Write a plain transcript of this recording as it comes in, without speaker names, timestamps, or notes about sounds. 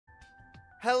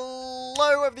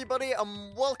Hello everybody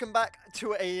and welcome back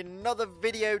to another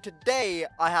video. Today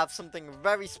I have something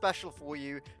very special for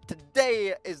you.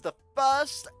 Today is the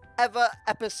first ever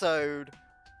episode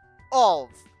of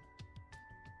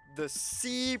the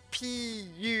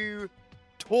CPU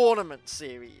tournament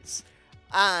series.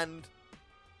 And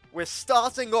we're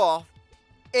starting off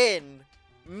in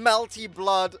Melty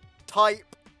Blood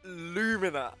type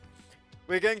Lumina.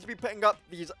 We're going to be putting up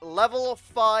these level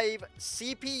 5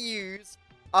 CPUs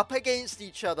up against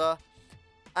each other,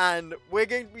 and we're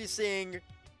going to be seeing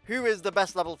who is the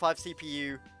best level 5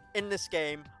 CPU in this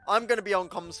game. I'm going to be on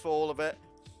comms for all of it.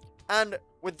 And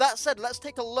with that said, let's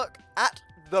take a look at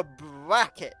the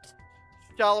bracket,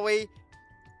 shall we?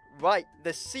 Right,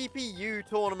 the CPU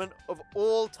tournament of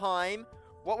all time.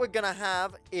 What we're going to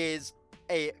have is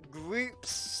a group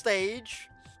stage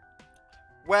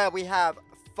where we have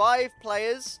 5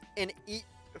 players in each,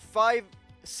 5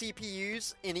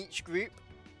 CPUs in each group.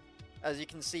 As you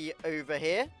can see over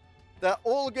here, they're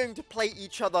all going to play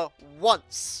each other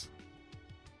once.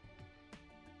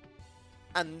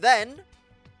 And then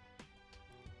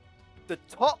the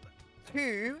top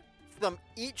 2 from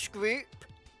each group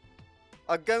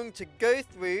are going to go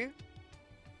through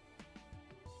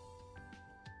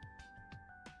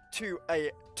to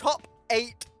a top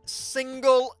 8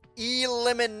 single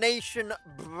elimination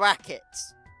bracket.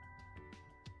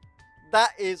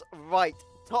 That is right.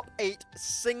 Top 8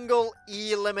 single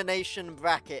elimination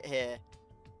bracket here.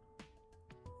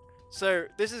 So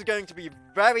this is going to be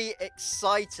very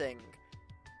exciting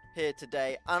here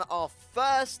today. And our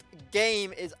first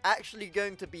game is actually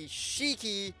going to be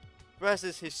Shiki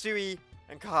versus Hisui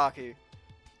and Kohaku.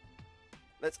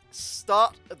 Let's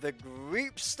start the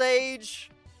group stage.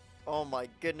 Oh my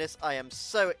goodness, I am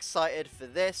so excited for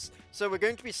this. So we're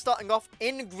going to be starting off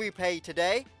in Group A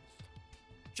today.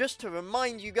 Just to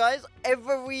remind you guys,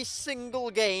 every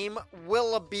single game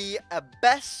will be a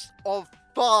best of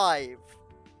 5.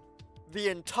 The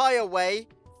entire way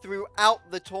throughout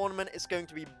the tournament, it's going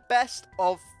to be best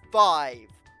of 5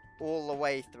 all the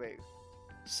way through.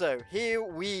 So here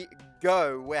we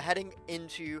go. We're heading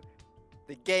into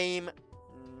the game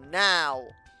now.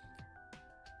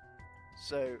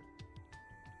 So,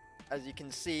 as you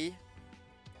can see,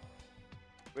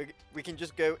 we can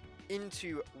just go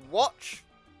into watch.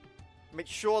 Make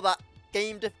sure that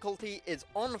game difficulty is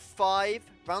on 5,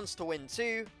 rounds to win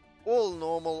 2, all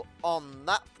normal on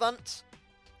that front.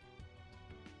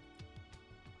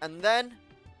 And then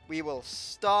we will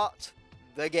start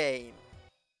the game.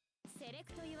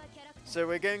 So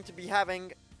we're going to be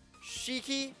having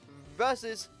Shiki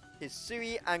versus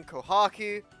Hisui and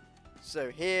Kohaku. So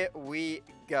here we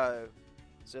go.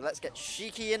 So let's get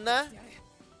Shiki in there.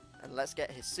 And let's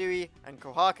get Hisui and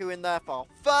Kohaku in there for our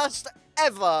first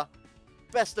ever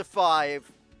best of 5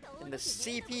 in the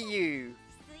CPU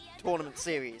tournament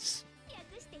series.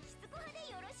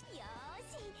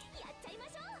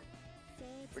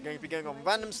 We're going to be going on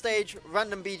random stage,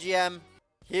 random BGM.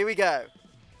 Here we go.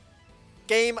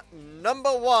 Game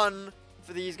number 1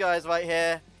 for these guys right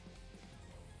here.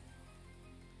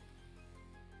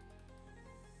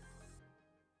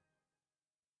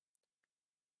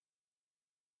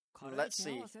 Let's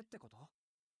see.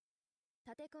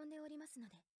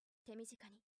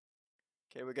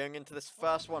 Okay, we're going into this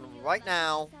first one right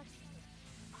now.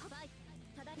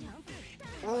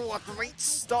 Oh, a great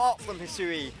start from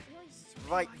Hisui.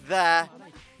 Right there.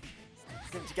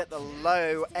 Going to get the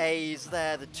low A's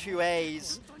there, the 2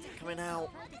 A's coming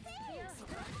out.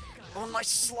 Oh, nice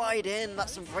slide in.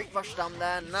 That's some great rush down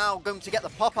there. Now going to get the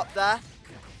pop up there.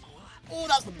 Oh,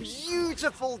 that's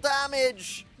beautiful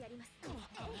damage.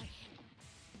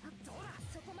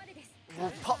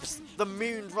 Oh, pops the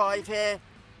moon drive here.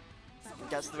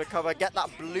 Gets the recover, get that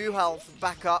blue health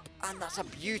back up, and that's a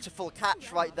beautiful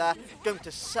catch right there. Going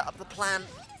to set up the plan.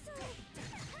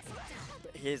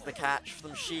 But here's the catch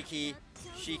from Shiki.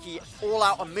 Shiki all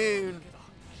out of moon.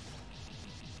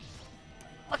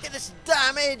 Look at this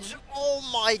damage! Oh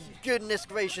my goodness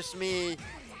gracious me.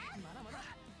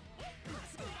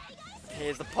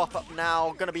 Here's the pop-up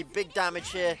now. Gonna be big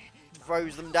damage here.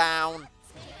 Throws them down.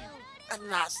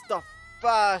 And that's the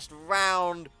first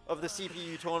round of the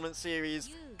CPU tournament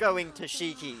series going to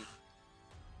Shiki.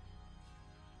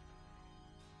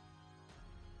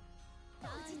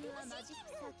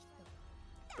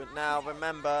 But now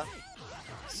remember,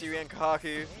 Hisui and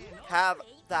Kohaku have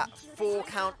that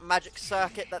 4-count magic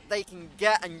circuit that they can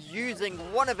get, and using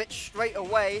one of it straight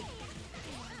away.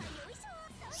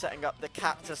 Setting up the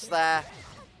cactus there.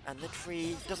 And the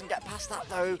tree doesn't get past that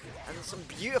though. And some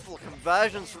beautiful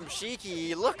conversions from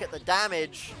Shiki. Look at the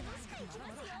damage.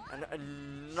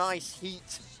 And nice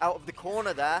heat out of the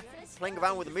corner there. Playing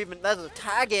around with the movement. There's a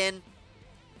tag in.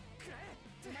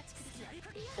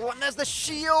 Oh, and there's the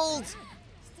shield.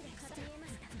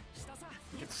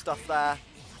 Good stuff there.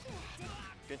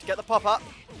 Going to get the pop up.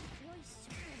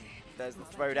 There's the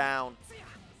throw down.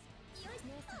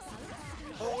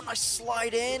 Oh, nice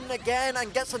slide in again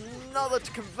and gets another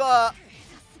to convert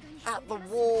at the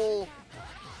wall.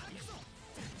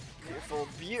 Beautiful,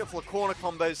 beautiful corner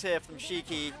combos here from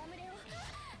Shiki.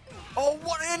 Oh,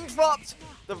 what an interrupt!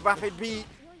 The rapid beat.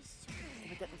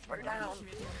 Gonna get the throw down.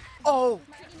 Oh!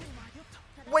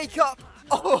 Wake up!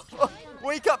 Oh!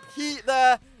 Wake up heat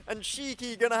there! And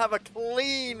Shiki gonna have a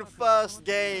clean first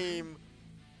game.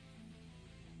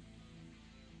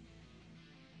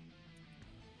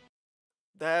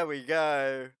 There we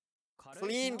go.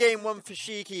 Clean game 1 for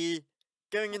Shiki.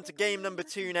 Going into game number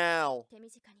 2 now.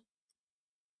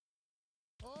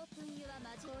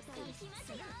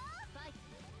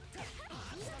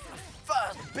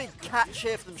 First big catch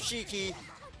here from Shiki.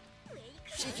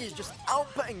 Shiki is just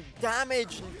outputting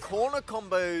damage and corner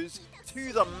combos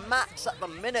to the max at the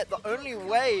minute. The only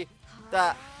way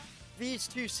that these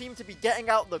two seem to be getting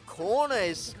out the corner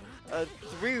is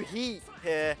through heat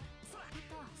here.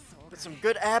 With some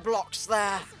good air blocks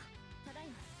there.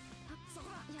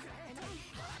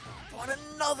 What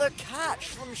another catch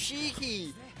from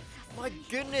Shiki. My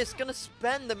goodness, gonna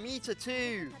spend the meter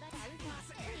too.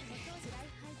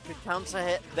 Good counter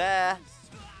hit there.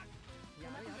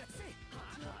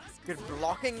 Good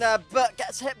blocking there, but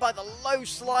gets hit by the low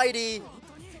slidey.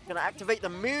 Gonna activate the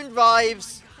moon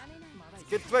drives.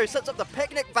 Good throw, sets up the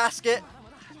picnic basket.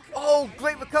 Oh,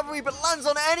 great recovery, but lands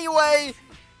on it anyway.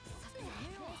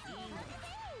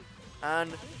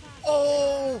 And,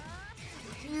 oh,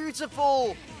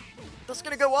 beautiful. That's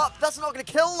gonna go up. That's not gonna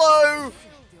kill though.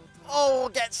 Oh,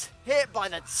 gets hit by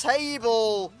the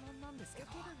table.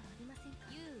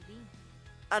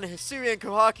 And Hisui and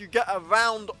Kohaku get a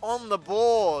round on the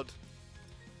board.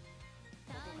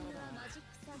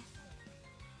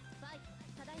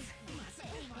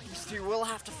 These two will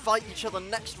have to fight each other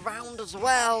next round as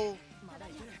well.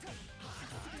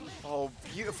 Oh,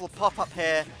 beautiful pop-up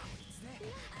here.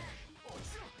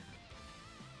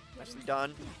 Nicely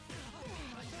done.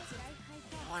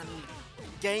 And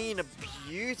gain a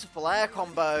beautiful air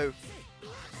combo.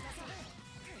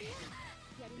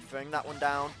 Throwing that one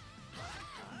down.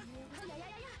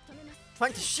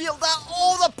 Trying to shield that.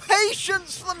 Oh, the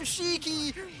patience from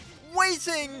Shiki.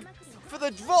 Waiting for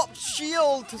the dropped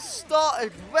shield to start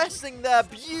aggressing their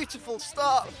beautiful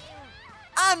start.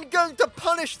 And going to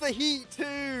punish the heat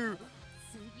too.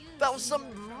 That was some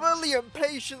brilliant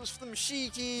patience from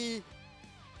Shiki.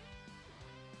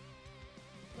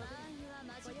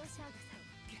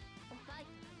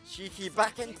 Shiki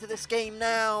back into this game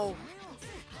now.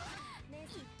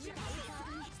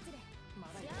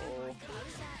 Oh.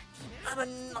 And a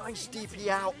nice DP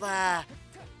out there.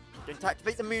 Going to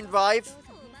activate the moon drive.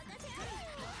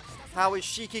 How is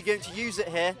Shiki going to use it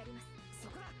here?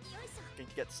 Going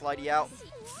to get the slidey out.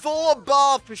 4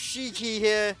 bar for Shiki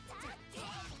here.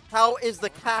 How is the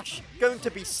cash going to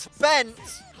be spent?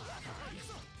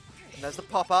 And there's the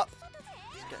pop-up.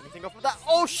 Get anything off of that?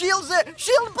 Oh, shields it!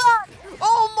 Shield back!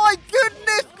 Oh my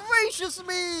goodness gracious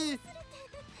me!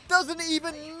 Doesn't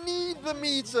even need the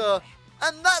meter.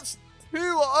 And that's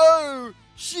 2-0.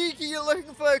 Shiki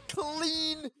looking for a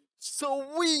clean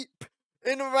sweep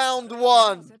in round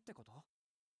 1.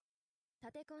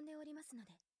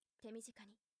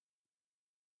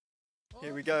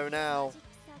 Here we go now.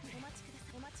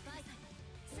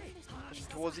 Pushing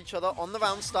towards each other on the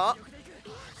round start.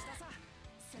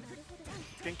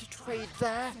 Going to trade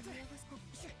there.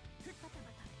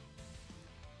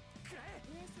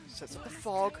 Sets up the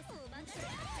fog.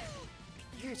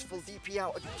 Beautiful DP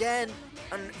out again.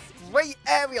 And great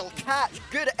aerial catch.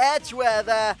 Good air-to-air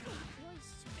there.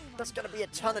 That's going to be a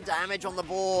ton of damage on the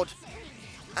board.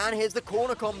 And here's the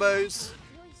corner combos.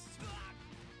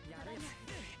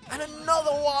 And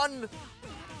another one.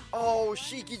 Oh,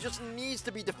 Shiki just needs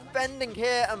to be defending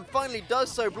here and finally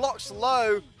does so. Blocks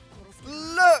low.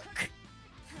 Look.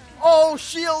 Oh,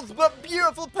 shields, but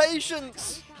beautiful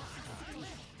patience.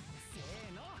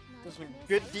 There's some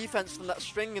good defense from that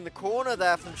string in the corner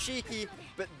there from Shiki.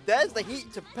 But there's the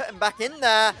heat to put him back in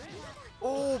there.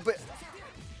 Oh, but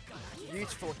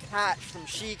beautiful catch from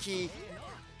Shiki.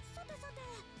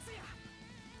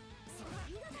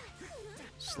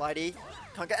 Slidey.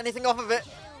 Can't get anything off of it.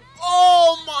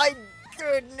 Oh my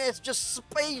goodness. Just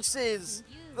spaces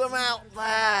them out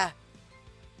there.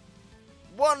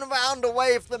 1 round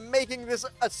away from making this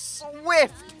a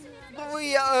swift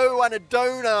 3-0 and a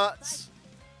donut.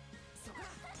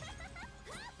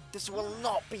 This will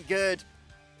not be good.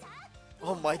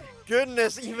 Oh my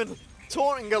goodness, even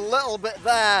taunting a little bit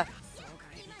there.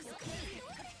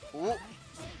 Ooh.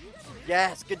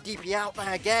 Yes, good DP out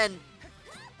there again.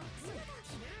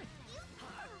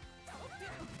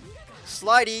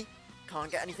 Slidey. Can't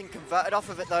get anything converted off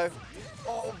of it though.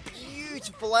 Oh,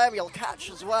 beautiful aerial catch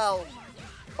as well.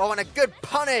 Oh, and a good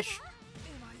punish.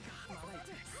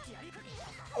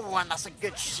 Oh, and that's a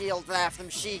good shield there from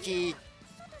Shiki.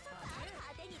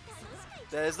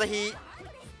 There's the heat.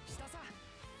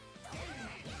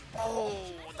 Oh,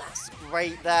 that's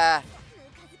great there.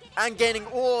 And gaining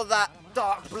all of that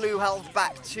dark blue health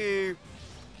back too.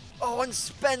 Oh, and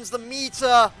spends the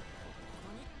meter.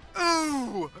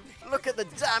 Ooh, look at the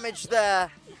damage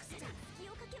there.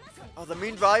 Oh, the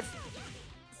moon drive.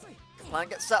 Plan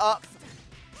gets set up.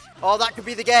 Oh, that could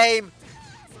be the game.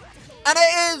 And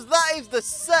it is. That is the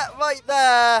set right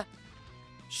there.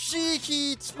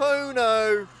 Shiki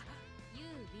Tono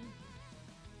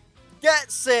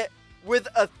gets it with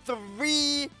a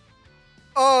 3-0.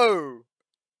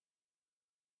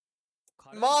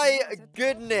 My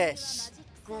goodness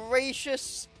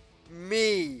gracious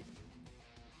me.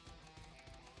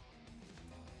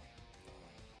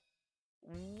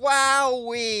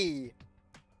 Wowee.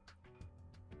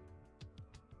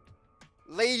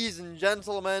 Ladies and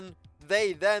gentlemen,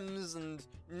 they, thems, and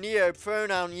neo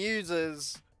pronoun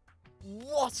users,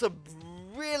 what a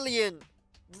brilliant,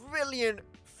 brilliant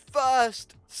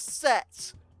first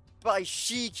set by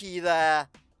Shiki there.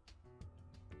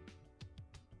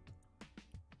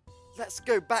 Let's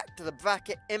go back to the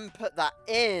bracket, input that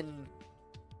in.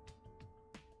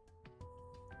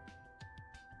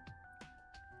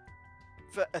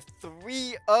 For a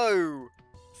 3-0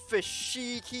 for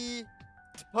Shiki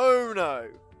Tono.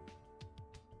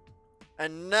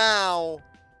 And now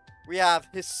we have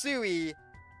Hisui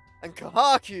and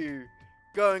Kohaku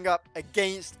going up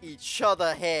against each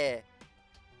other here.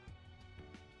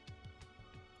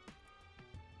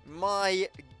 My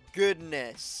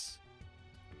goodness.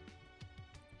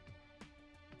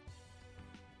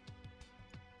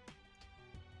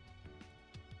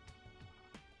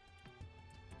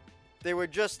 They were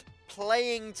just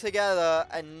playing together,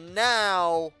 and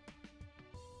now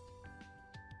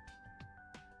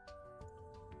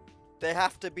they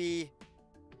have to be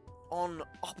on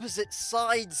opposite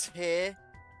sides here.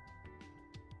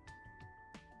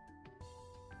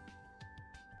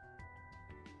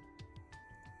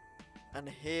 And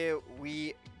here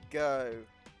we go.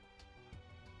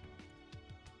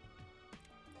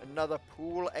 Another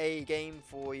Pool A game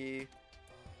for you.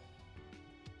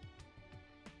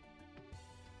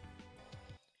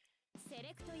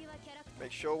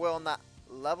 Make sure we're on that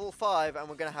level 5, and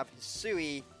we're going to have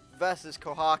Hisui versus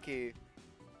Kohaku.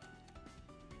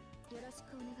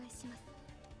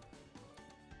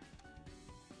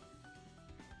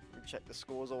 Check the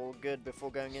scores are all good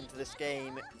before going into this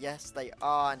game. Yes, they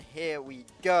are, and here we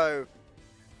go.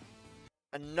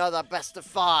 Another best of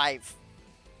 5.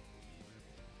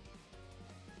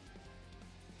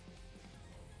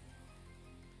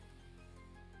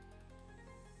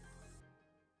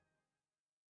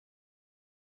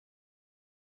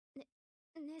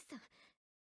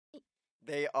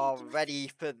 They are ready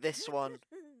for this one.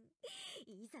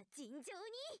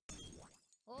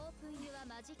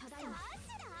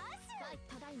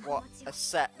 What a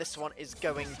set this one is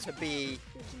going to be.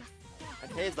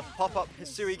 And here's the pop-up.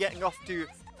 Hisui getting off to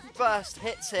first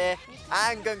hits here.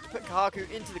 And going to put Kohaku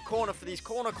into the corner for these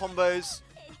corner combos.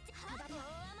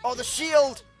 Oh, the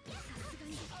shield!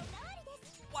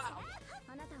 Wow.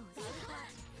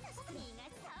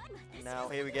 Now,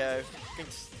 here we go. Going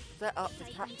to set up the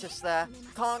cactus there.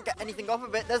 Can't get anything off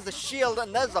of it. There's the shield,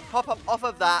 and there's the pop-up off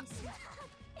of that.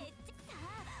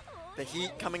 The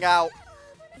heat coming out.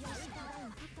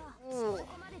 Ooh. Going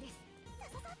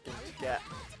to get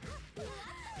the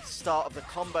start of the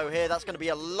combo here. That's going to be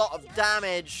a lot of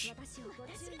damage.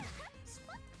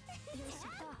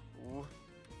 Ooh.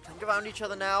 Hang around each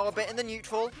other now, a bit in the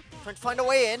neutral. Trying to find a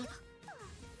way in.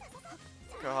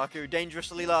 Kohaku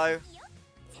dangerously low.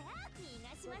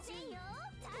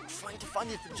 Trying to find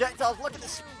these projectiles. Look at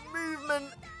this movement.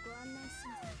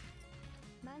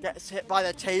 Gets hit by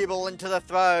the table into the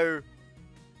throw.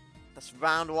 That's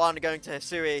round 1 going to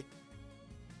Hisui.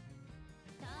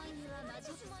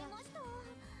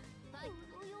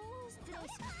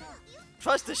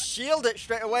 Tries to shield it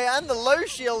straight away, and the low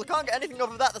shield. Can't get anything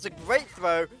off of that. That's a great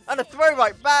throw. And a throw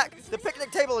right back. The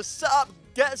picnic table is set up.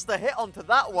 Gets the hit onto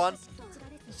that one.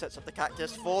 Sets up the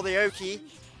cactus for the Oki.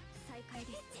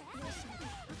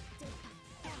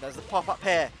 There's the pop-up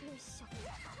here.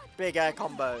 Big air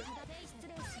combo.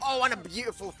 Oh, and a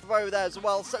beautiful throw there as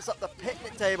well. Sets up the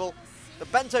picnic table. The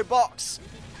bento box.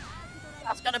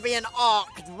 That's going to be an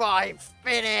arc drive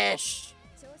finish.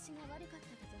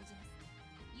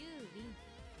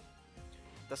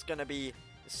 That's going to be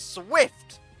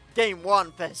swift game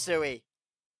 1 for Hisui.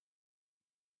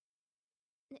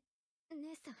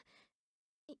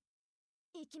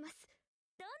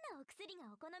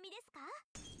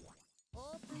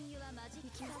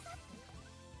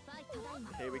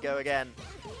 Here we go again.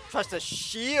 Tries to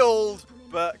shield,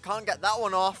 but can't get that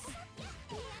one off.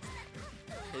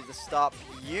 Here's the start.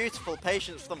 Beautiful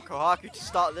patience from Kohaku to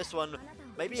start this one.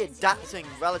 Maybe adapting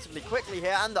relatively quickly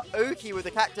here. And the Oki with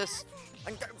the cactus.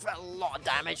 And going for a lot of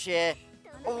damage here.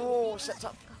 Oh, sets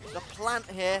up the plant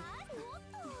here.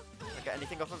 Don't get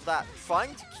anything off of that.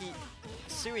 Trying to keep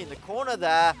Hisui in the corner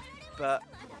there. But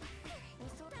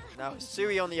now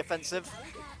Hisui on the offensive.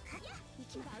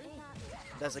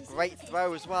 There's a great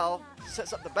throw as well.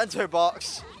 Sets up the bento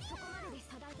box.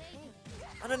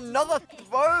 And another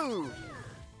throw.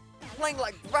 Playing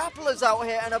like grapplers out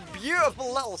here. And a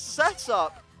beautiful little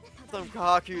setup from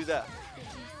Kohaku there.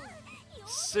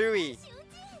 Hisui.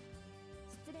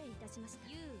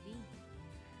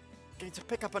 Going to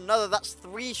pick up another. That's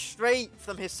 3 straight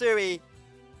from Hisui.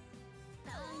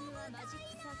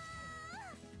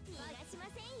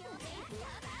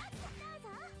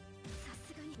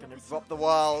 Gonna drop the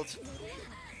world.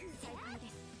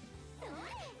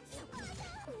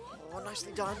 Oh,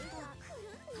 nicely done.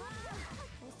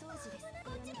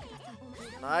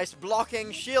 Nice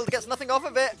blocking. Shield gets nothing off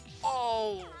of it.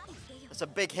 Oh, that's a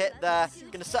big hit there.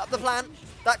 Gonna set up the plant.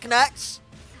 That connects.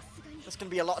 There's gonna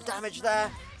be a lot of damage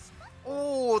there.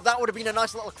 Oh, that would have been a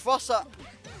nice little cross-up.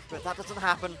 But that doesn't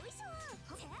happen.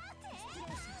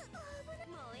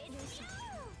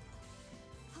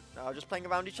 Now just playing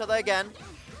around each other again.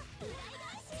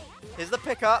 Here's the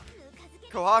pickup.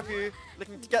 Kohaku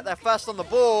looking to get there first on the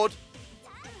board.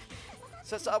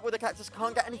 Sets it up with the cactus.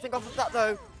 Can't get anything off of that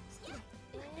though.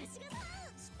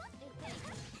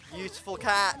 Beautiful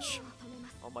catch.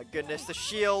 Oh my goodness, the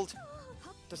shield.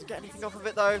 Doesn't get anything off of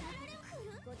it though.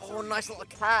 Oh, nice little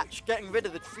catch. Getting rid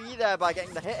of the tree there by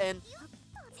getting the hit in.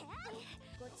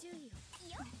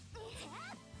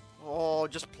 Oh,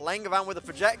 just playing around with the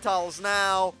projectiles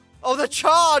now. Oh, the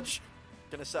charge!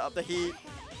 Gonna set up the heat.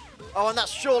 Oh, and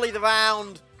that's surely the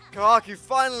round. Kohaku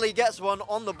finally gets one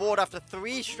on the board after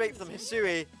 3 straight from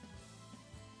Hisui.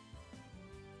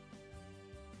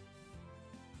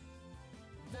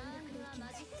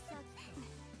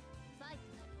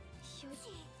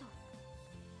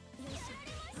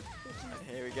 And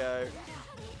here we go.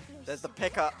 There's the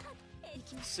pickup.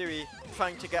 Hisui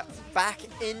trying to get back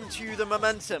into the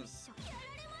momentum.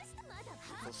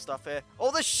 Cool stuff here.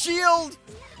 Oh, the shield!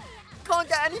 Can't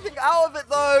get anything out of it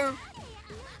though.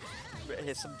 But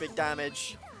here's some big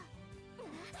damage.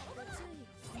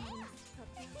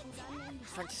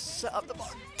 Trying to set up the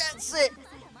box. Gets it!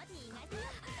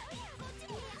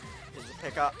 Here's the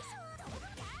pickup.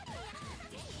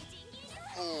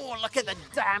 Oh, look at the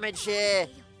damage here.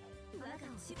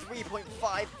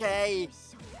 3.5k.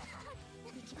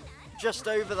 Just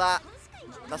over that.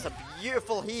 That's a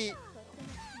beautiful heat.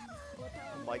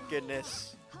 Oh my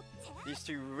goodness. These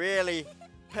two really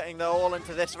putting their all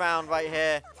into this round right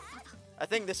here. I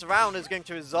think this round is going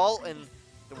to result in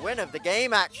the win of the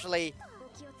game, actually.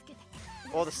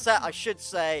 Or the set, I should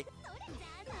say.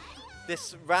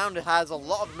 This round has a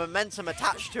lot of momentum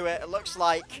attached to it, it looks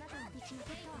like.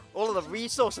 All of the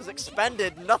resources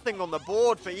expended, nothing on the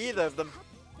board for either of them.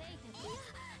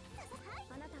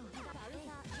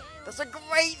 That's a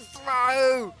great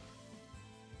throw!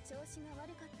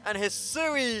 And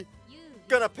Hisui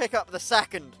gonna pick up the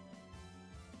second.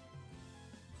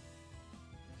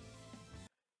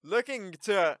 Looking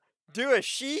to do a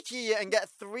Shiki and get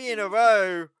 3 in a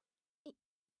row.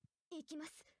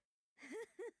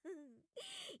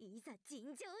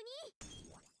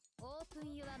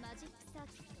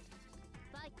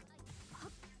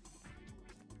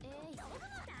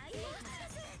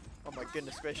 Oh my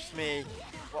goodness gracious me.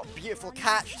 What a beautiful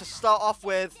catch to start off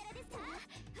with.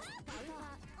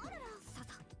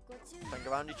 Playing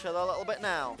around each other a little bit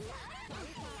now.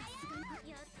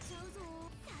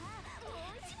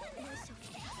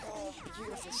 Oh,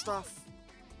 beautiful stuff.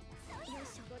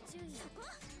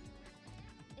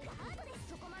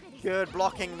 Good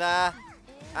blocking there.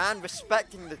 And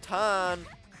respecting the turn.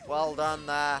 Well done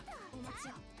there.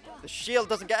 The shield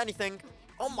doesn't get anything.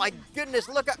 Oh my goodness,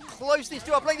 look how close these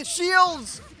two are playing the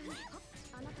shields!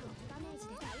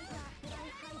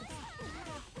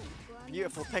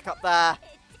 Beautiful pickup there.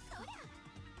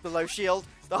 The low shield,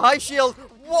 the high shield.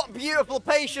 What beautiful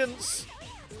patience.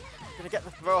 Gonna get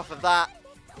the throw off of that.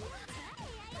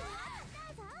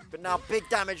 But now big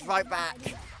damage right back.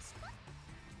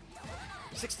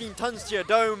 16 tons to your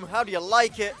dome. How do you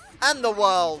like it? And the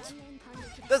world.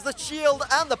 There's the shield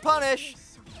and the punish.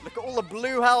 Look at all the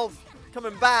blue health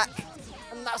coming back.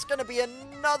 And that's going to be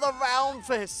another round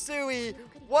for Hisui.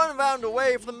 1 round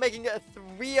away from making it a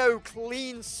 3-0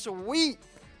 clean sweep.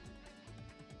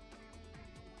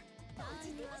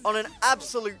 On an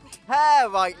absolute tear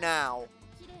right now.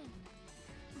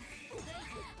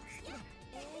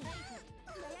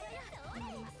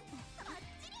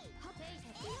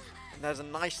 And there's a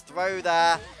nice throw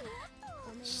there.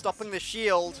 Stopping the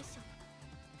shield.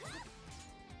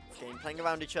 Game playing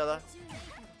around each other.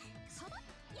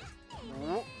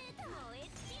 Ooh.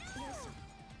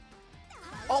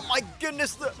 Oh my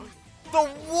goodness, the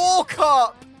walk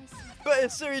up! But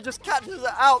Hisui just catches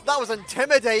it out. That was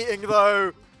intimidating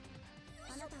though.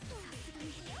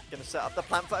 Gonna set up the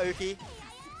plant for Oki.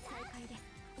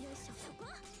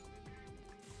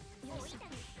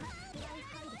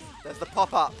 There's the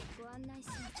pop up.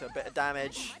 So a bit of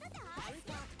damage.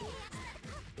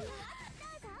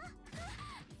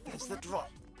 There's the drop.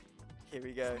 Here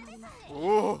we go.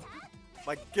 Ooh,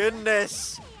 my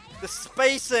goodness. The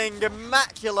spacing,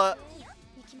 immaculate.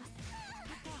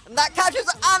 And that catches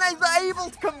and is able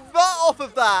to convert off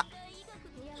of that.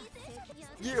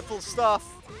 Beautiful stuff.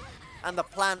 And the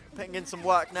plant putting in some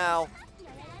work now.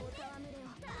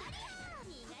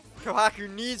 Kohaku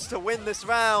needs to win this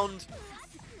round.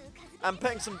 And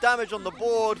putting some damage on the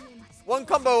board. 1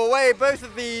 combo away, both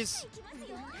of these.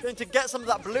 Going to get some of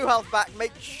that blue health back.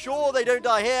 Make sure they don't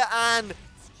die here. And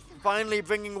finally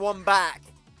bringing 1 back.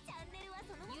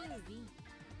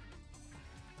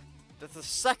 That's the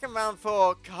 2nd round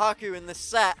for Kohaku in this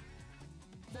set.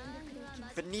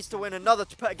 But needs to win another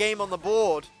to put a game on the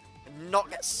board. And not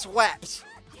get swept.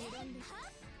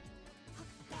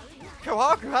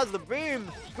 Kohaku has the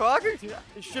boom. Kohaku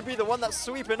should be the one that's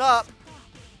sweeping up.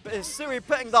 But Hisui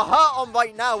putting the hurt on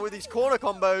right now with these corner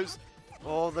combos.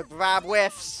 Oh, the grab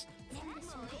whiffs.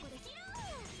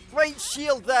 Great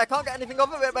shield there. Can't get anything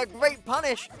off of it, but great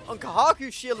punish on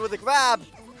Kohaku's shield with a grab.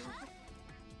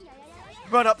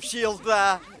 Run up shield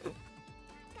there.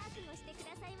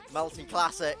 Melty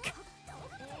classic.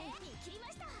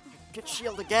 Good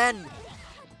shield again.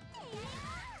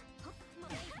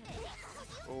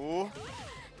 Oh.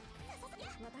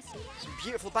 Some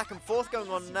beautiful back and forth going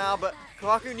on now, but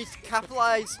Kohaku needs to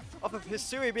capitalize off of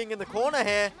Hisui being in the corner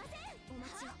here.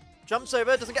 Jumps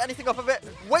over, doesn't get anything off of it.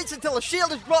 Waits until the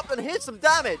shield is dropped, and here's some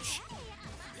damage.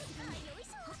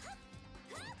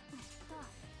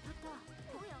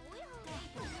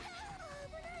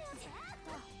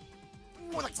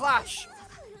 What a clash!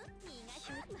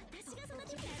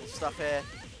 Good stuff here.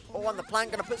 Oh, and the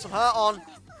plant gonna put some hurt on.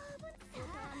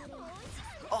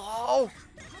 Oh!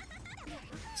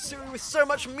 Hisui with so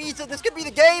much meter, this could be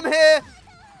the game here!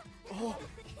 Oh.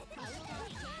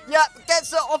 Yep,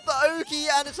 gets it off the Oki,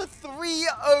 and it's a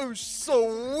 3-0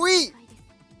 sweep!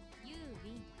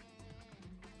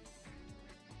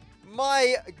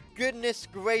 My goodness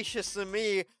gracious of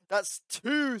me, that's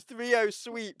 2 3-0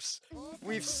 sweeps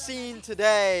we've seen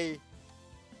today.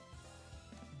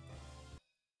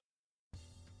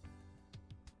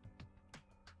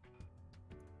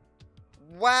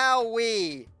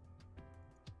 Wowee!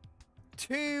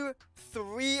 2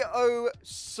 3-0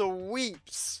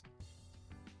 sweeps.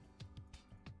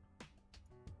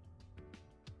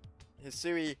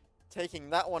 Hisui taking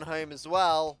that one home as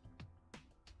well.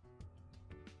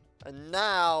 And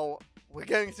now we're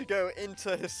going to go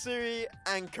into Hisui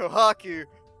and Kohaku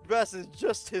versus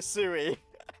just Hisui.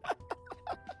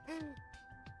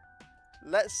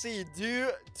 Let's see, do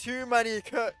too many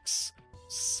cooks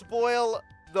spoil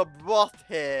the broth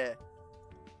here?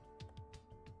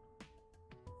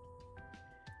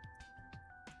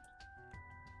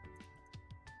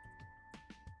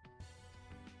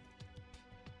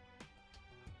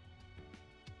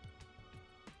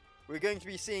 We're going to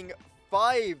be seeing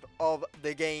 5 of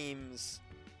the games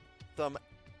from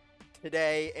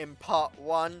today in part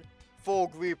 1 for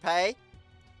Group A.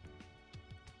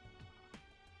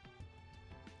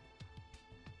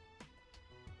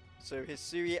 So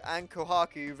Hisui and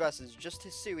Kohaku versus just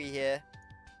Hisui here.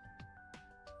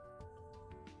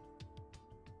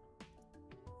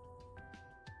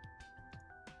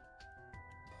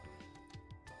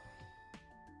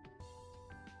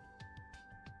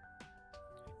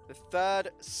 The 3rd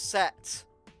set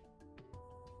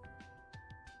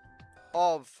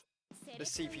of the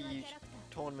CPU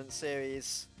tournament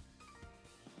series.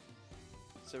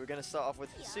 So we're going to start off with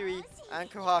Hisui and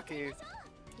Kohaku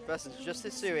versus just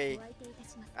Hisui.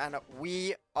 And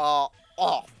we are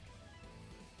off.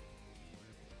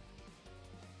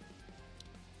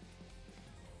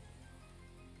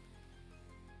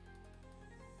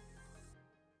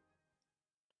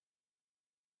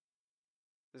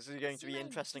 This is going to be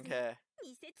interesting here.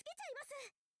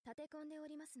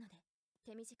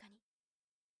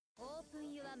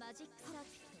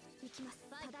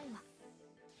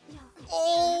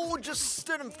 Oh, just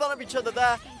stood in front of each other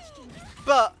there.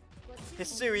 But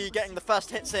Hisui getting the first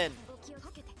hits in.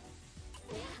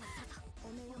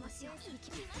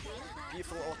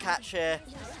 Beautiful little catch here.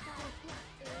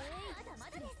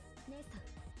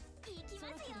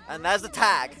 And there's the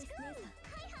tag.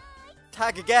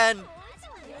 Tag again.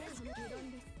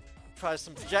 Tries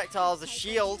some projectiles, the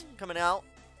shield coming out.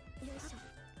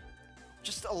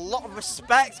 Just a lot of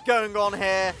respect going on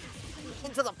here.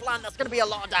 Into the plant, that's going to be a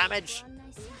lot of damage.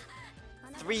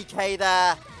 3k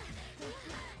there.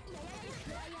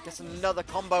 Gets another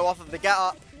combo off of the get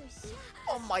up.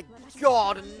 Oh my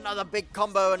god, another big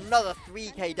combo, another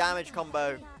 3k damage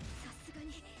combo.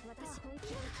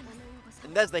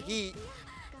 And there's the heat.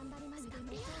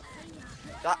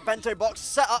 That bento box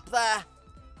set up there.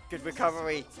 Good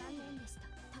recovery.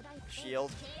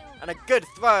 Shield. And a good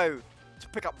throw to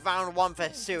pick up round 1 for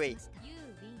Hisui.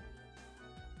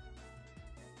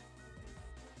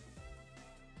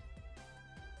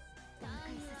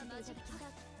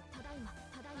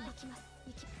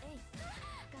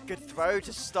 Good throw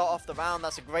to start off the round.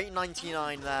 That's a great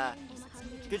 99 there.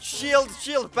 Good shield.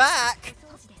 Shield back.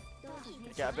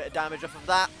 Get a bit of damage off of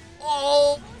that.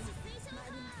 Oh!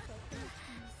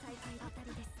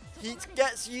 Heat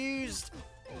gets used.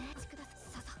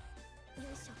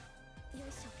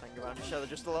 Hang around each other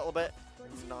just a little bit.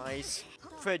 Nice.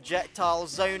 Projectile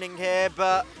zoning here,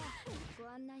 but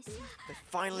they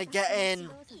finally get in.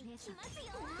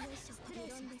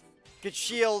 Good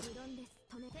shield.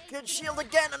 Good shield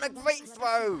again and a great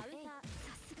throw.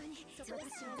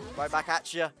 Right back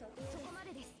at you.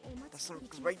 That's some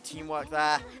great teamwork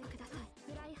there.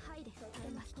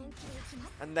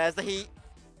 And there's the heat.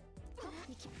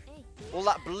 All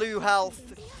that blue health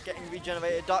getting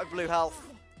regenerated, dark blue health.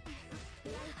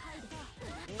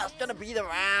 And that's going to be the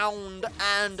round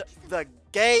and the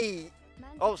gate.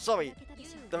 Oh, sorry.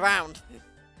 The round.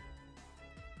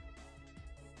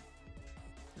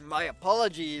 My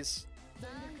apologies.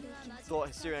 Thought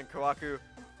Hisui and Kawaku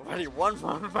already won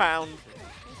 1 round.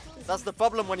 That's the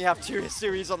problem when you have 2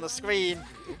 Hisuis on the screen.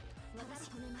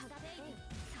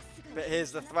 But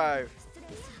here's the throw.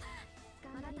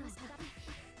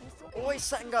 Always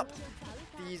setting up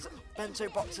these bento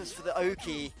boxes for the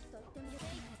Oki.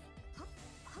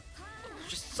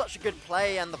 Just such a good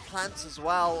play, and the plants as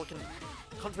well can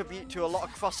contribute to a lot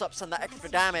of cross-ups and that extra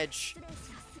damage.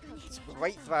 It's a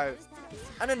great throw.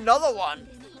 And another one!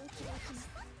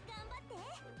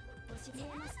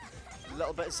 A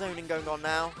little bit of zoning going on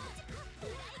now.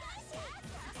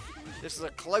 This is a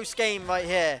close game right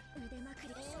here.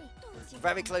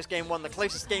 Very close game 1. The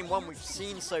closest game 1 we've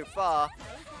seen so far.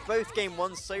 Both game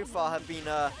 1s so far have been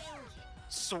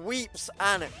sweeps,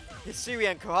 and Hisui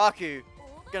and Kohaku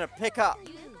gonna pick up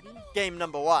game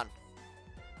number 1.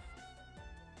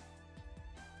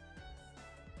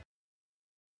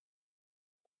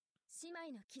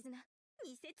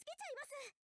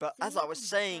 But as I was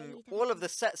saying, all of the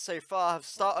sets so far have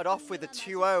started off with a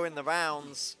 2-0 in the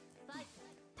rounds.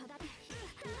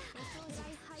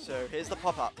 So here's the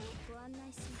pop-up.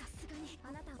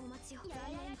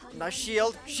 Nice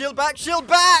shield. Shield back, shield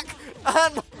back!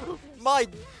 And my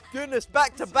goodness,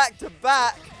 back to back to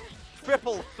back.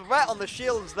 Triple threat on the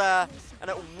shields there. And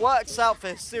it works out for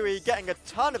Hisui, getting a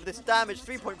ton of this damage,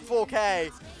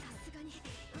 3.4k.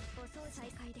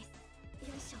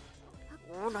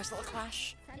 Oh, nice little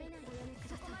clash.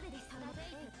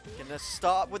 Gonna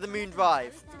start with the moon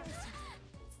drive.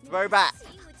 Throw back.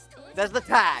 There's the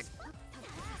tag.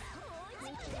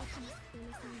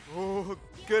 Oh,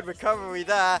 good recovery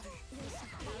there.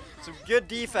 Some good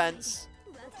defense.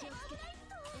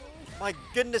 My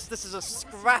goodness, this is a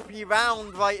scrappy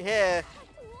round right here.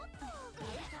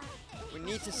 We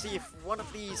need to see if one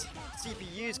of these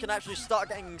CPUs can actually start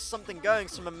getting something going,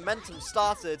 some momentum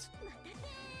started.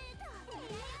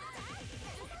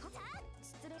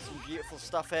 Some beautiful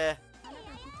stuff here.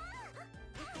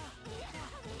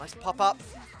 Nice pop-up.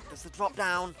 There's the drop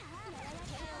down.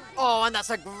 Oh, and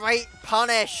that's a great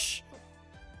punish.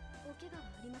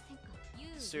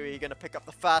 Hisui gonna pick up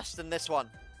the first in this one.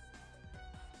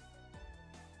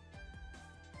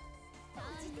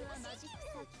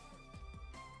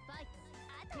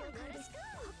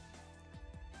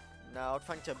 Now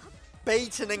trying to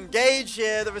bait and engage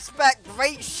here. The respect,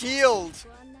 great shield.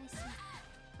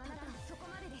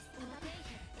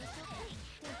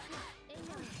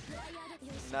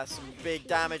 And that's some big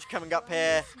damage coming up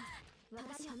here.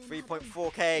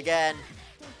 3.4k again.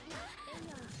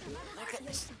 Look at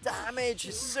this damage.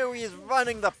 Hisui is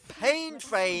running the pain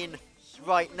train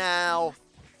right now.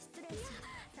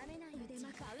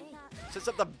 Sets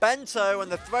up the bento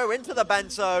and the throw into the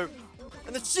bento.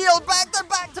 And the shield back to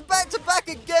back to back to back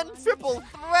again. Triple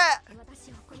threat.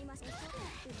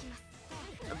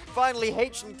 And finally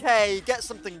H&K gets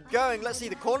something going. Let's see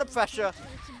the corner pressure.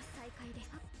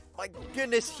 My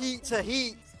goodness, heat to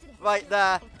heat right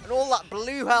there. And all that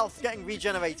blue health getting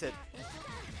regenerated.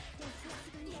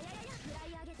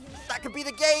 That could be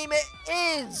the game. It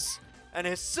is. And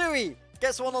Hisui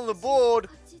gets one on the board.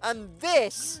 And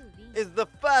this is the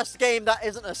first game that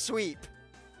isn't a sweep.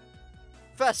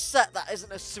 First set that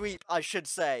isn't a sweep, I should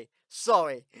say.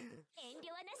 Sorry.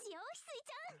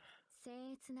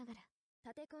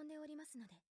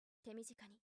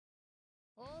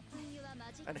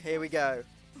 And here we go.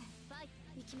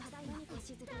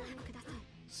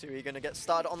 Suri gonna get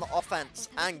started on the offense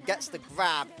and gets the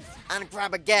grab. And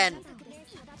grab again.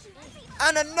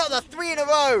 And another 3 in a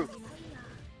row.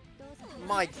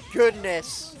 My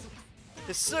goodness.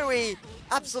 Hisui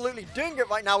absolutely doing it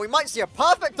right now. We might see a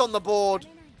perfect on the board.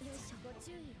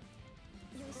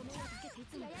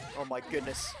 Oh my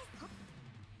goodness.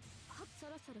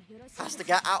 Has to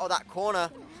get out of that corner.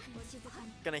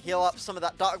 Gonna heal up some of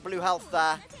that dark blue health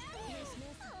there.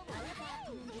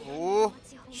 Ooh.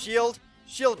 Shield.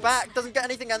 Shield back. Doesn't get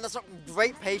anything, and that's not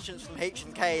great patience from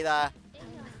H&K there.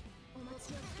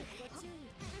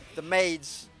 The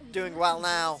maids doing well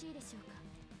now.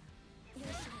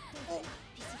 Oh.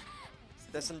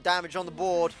 There's some damage on the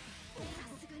board.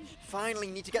 Finally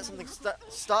need to get something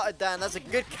started there, and that's a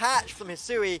good catch from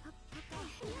Hisui.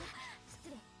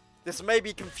 This may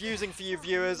be confusing for you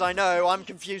viewers, I know, I'm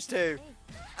confused too.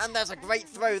 And there's a great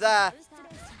throw there.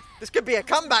 This could be a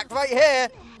comeback right here.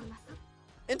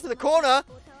 Into the corner.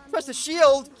 Press the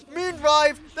shield. Moon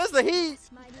drive. There's the heat.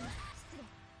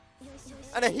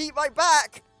 And a heat right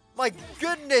back. My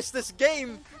goodness, this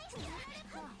game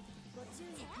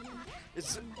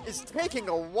is taking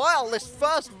a while. This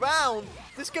first round,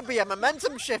 this could be a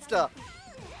momentum shifter.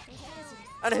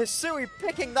 And Hisui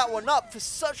picking that one up for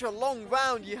such a long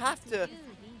round. You have to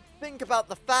think about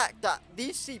the fact that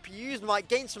these CPUs might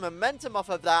gain some momentum off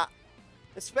of that,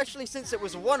 especially since it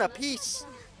was 1 apiece.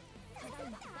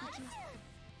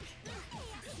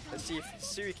 Let's see if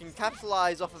Hisui can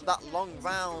capitalize off of that long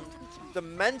round. The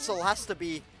mental has to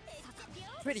be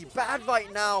pretty bad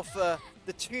right now for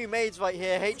the two maids right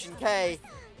here, H&K.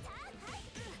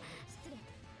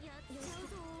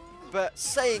 But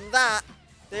saying that,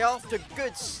 they are off to a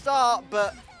good start,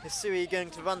 but Hisui going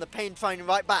to run the pain train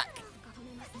right back.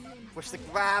 Push the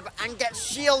grab and get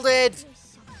shielded.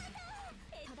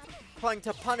 Trying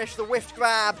to punish the whiffed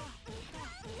grab.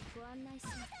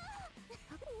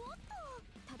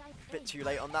 Bit too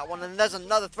late on that one, and there's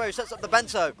another throw. Sets up the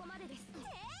bento.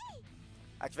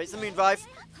 Activates the moon drive.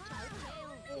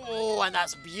 Oh, and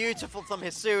that's beautiful from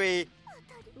Hisui.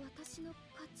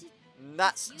 And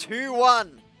that's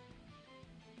 2-1.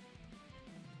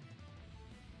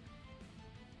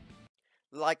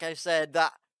 Like I said,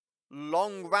 that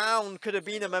long round could have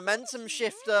been a momentum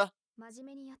shifter.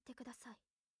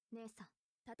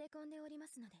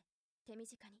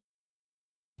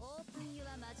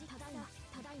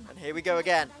 And here we go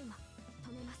again.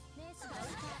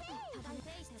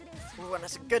 Ooh, and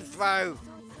that's a good throw.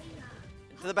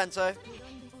 Into the bento.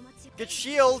 Good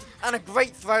shield, and a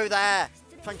great throw there.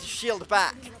 Trying to shield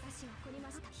back.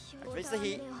 Activates the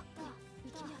heat.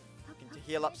 Looking to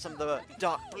heal up some of the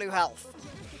dark blue health.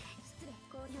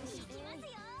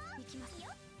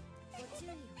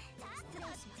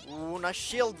 Ooh, nice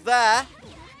shield there.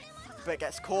 But it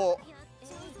gets caught.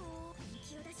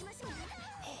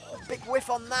 Oh, big whiff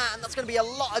on that, and that's going to be a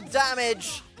lot of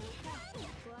damage.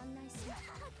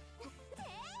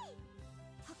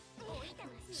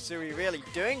 Suri really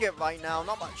doing it right now.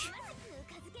 Not much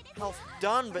health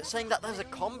done, but saying that there's a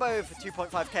combo for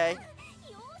 2.5k.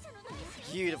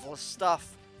 Beautiful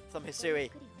stuff from Hisui.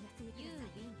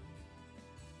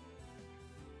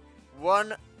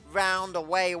 1 round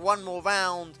away, 1 more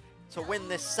round to win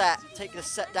this set, take this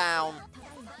set down.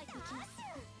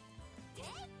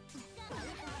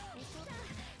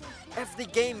 Every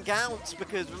game counts,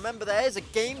 because remember, there is a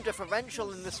game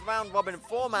differential in this round robin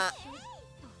format.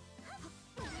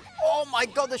 Oh my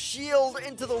god, the shield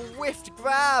into the whiffed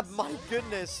grab, my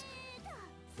goodness.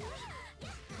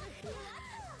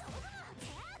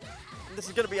 This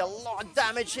is going to be a lot of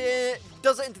damage here.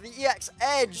 Does it into the EX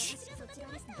edge.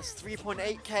 That's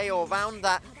 3.8k or around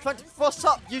that. Trying to fuss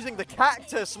up using the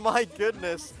cactus. My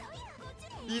goodness.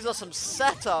 These are some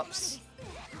setups.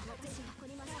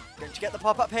 Going to get the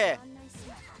pop up here.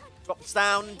 Drops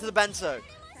down into the bento.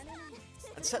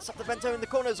 And sets up the bento in the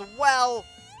corner as well.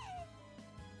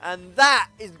 And that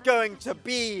is going to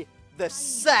be the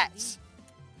set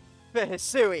for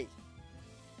Hisui.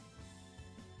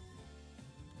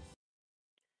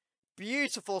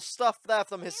 Beautiful stuff there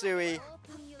from Hisui.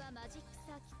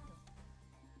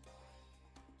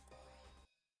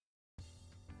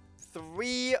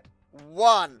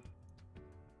 3-1.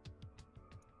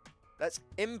 Let's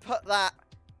input that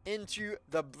into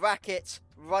the bracket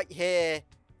right here.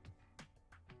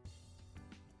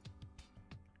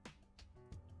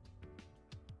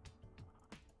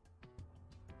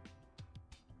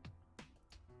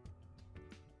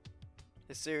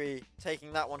 Hisui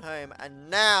taking that one home. And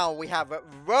now we have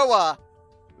Roa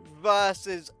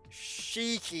versus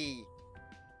Shiki.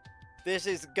 This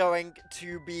is going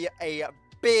to be a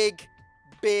big,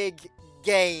 big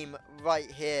game right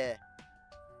here.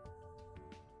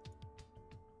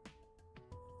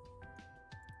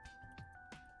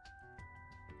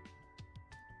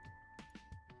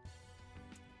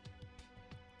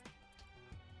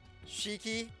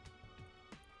 Shiki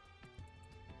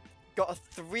got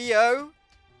a 3-0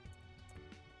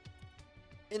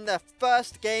 in their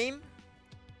first game.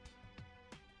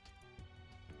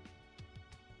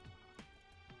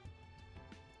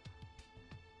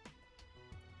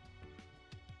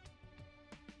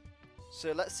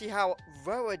 So let's see how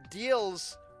Roa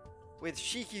deals with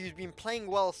Shiki, who's been playing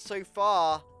well so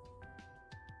far.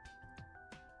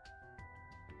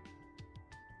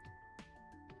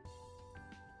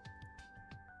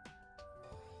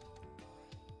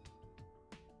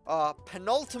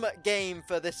 Penultimate game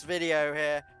for this video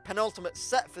here. Penultimate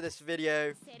set for this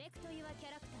video.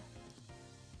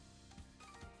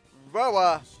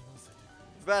 Roa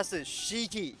versus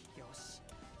Shiki.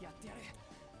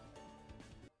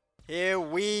 Here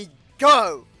we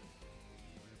go!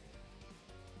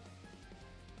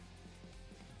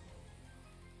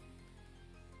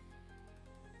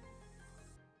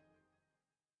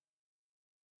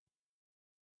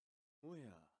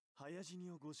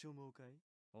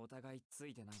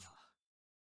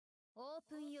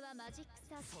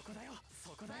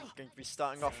 Going to be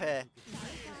starting off here.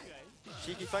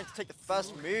 Shiki trying to take the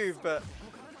first move, but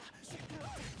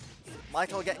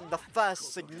Michael getting the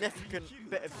first significant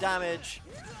bit of damage.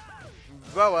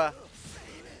 Roa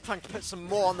trying to put some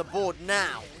more on the board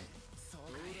now.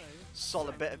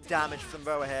 Solid bit of damage from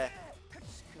Roa here.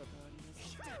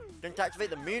 Going to activate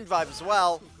the Moon Drive as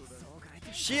well.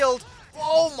 Shield.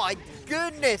 Oh my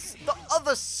goodness! The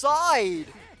other side!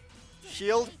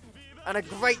 Shield. And a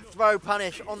great throw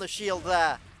punish on the shield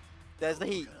there. There's the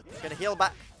heat. Going to heal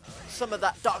back some of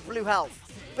that dark blue health.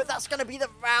 But that's going to be the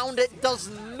round. It does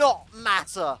not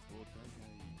matter.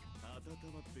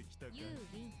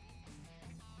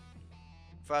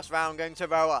 First round going to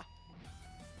Roa.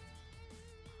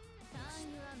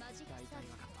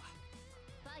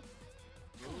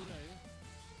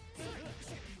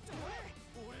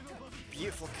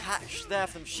 Beautiful catch there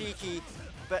from Shiki.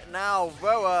 But now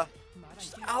Roa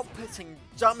just outputting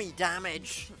dummy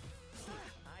damage.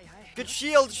 Good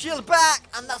shield, shield back,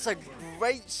 and that's a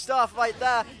great stuff right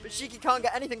there. But Shiki can't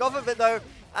get anything off of it though,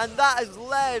 and that has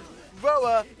led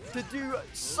Roa to do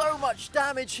so much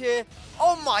damage here.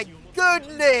 Oh my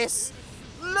goodness!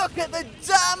 Look at the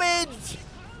damage!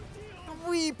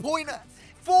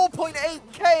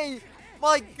 4.8k!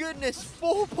 My goodness,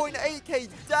 4.8k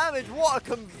damage! What a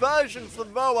conversion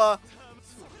from Roa!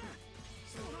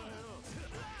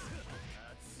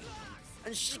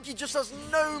 And Shiki just has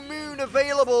no moon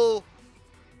available.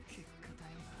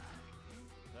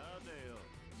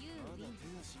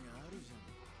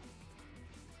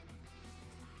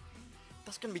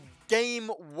 That's going to be game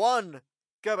 1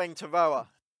 going to Roa.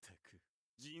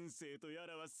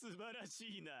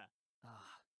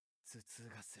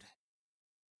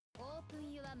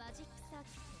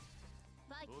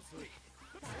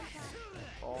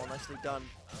 Oh, nicely done.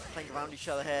 Playing around each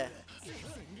other here.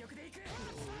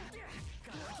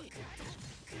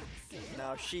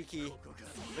 Now Shiki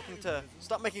looking to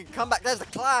start making a comeback. There's the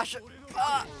clash.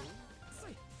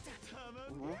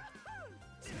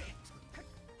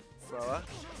 Roa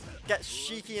gets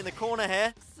Shiki in the corner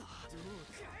here.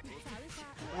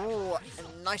 Oh,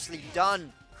 and nicely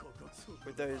done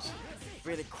with those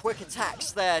really quick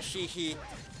attacks there. Shiki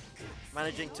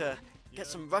managing to get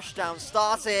some rush down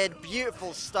started.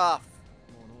 Beautiful stuff.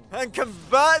 And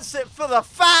converts it for the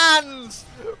fans!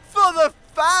 For the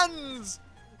fans!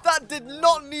 That did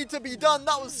not need to be done.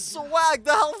 That was swag.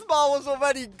 The health bar was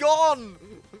already gone.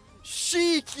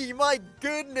 Shiki, my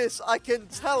goodness. I can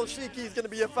tell Shiki's going to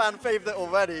be a fan favorite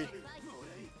already.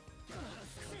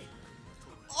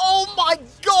 Oh my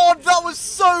god, that was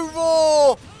so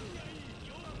raw.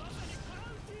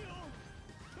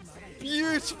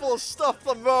 Beautiful stuff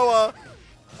from Roa.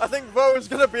 I think Roa's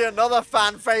going to be another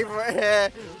fan favorite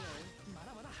here.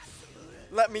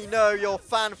 Let me know your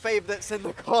fan favorites in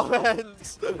the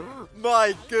comments.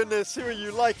 My goodness, who are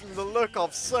you liking the look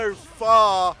of so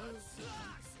far?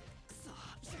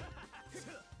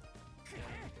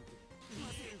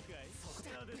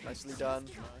 Nicely done.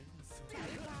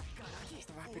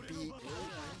 The rapid beat.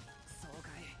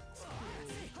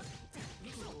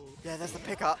 Yeah, there's the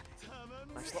pickup.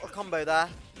 Nice little combo there.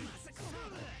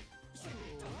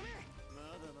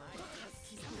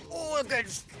 Oh, a good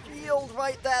shield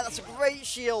right there. That's a great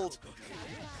shield.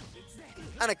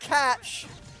 And a catch.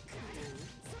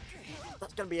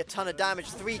 That's going to be a ton of damage.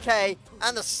 3k.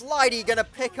 And the slidey going to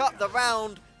pick up the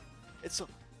round. It's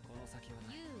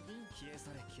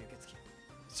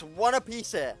one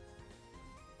apiece here.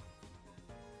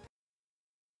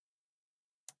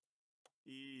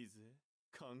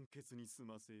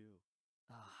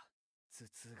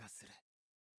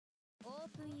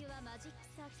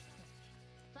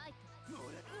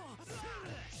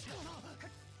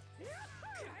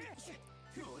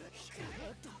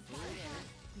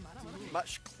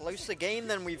 Much closer game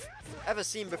than we've ever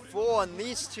seen before, and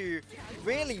these two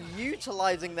really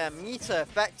utilizing their meter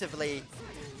effectively.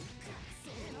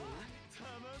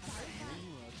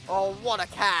 Oh, what a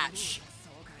catch!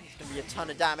 There's gonna be a ton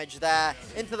of damage there.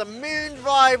 Into the moon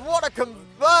drive, what a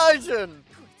conversion!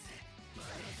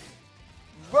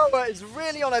 Roa is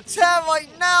really on a tear right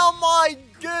now, my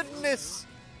goodness!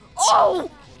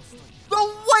 Oh!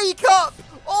 The wake up!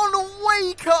 On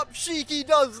wake up, Shiki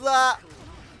does that!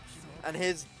 And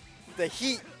here's the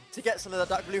heat to get some of the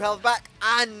dark blue health back.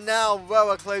 And now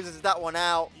Roa closes that one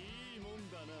out.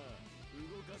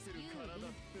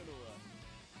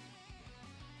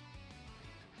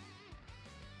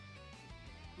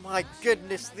 My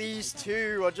goodness, these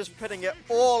two are just putting it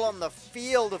all on the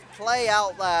field of play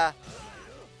out there.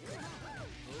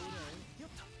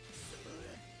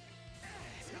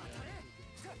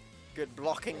 Good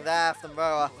blocking there from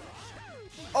Roa.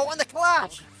 Oh, and the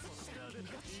clash!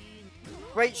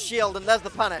 Great shield, and there's the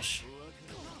punish.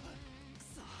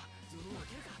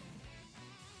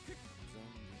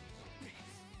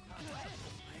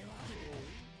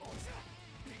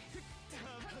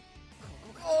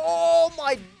 Oh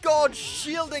my god,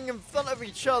 shielding in front of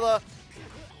each other.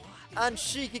 And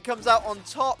Shiki comes out on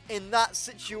top in that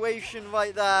situation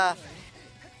right there.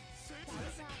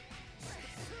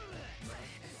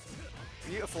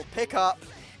 Beautiful pickup.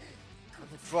 And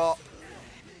the drop.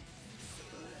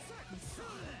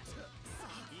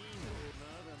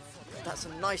 That's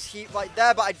a nice heat right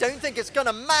there, but I don't think it's going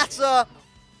to matter.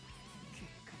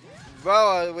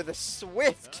 Roa with a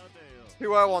swift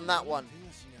 2-0 on that one.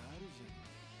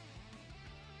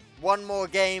 One more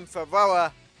game for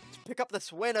Roa to pick up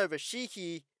this win over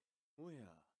Shiki.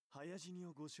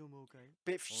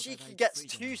 But if Shiki gets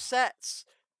 2 sets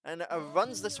and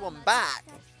runs this one back,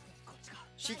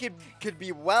 Shiki could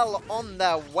be well on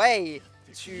their way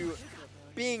to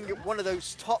being one of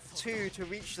those top 2 to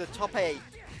reach the top 8.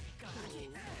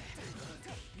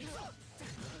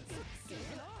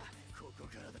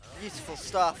 Beautiful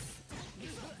stuff.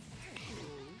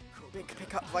 Big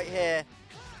pickup right here.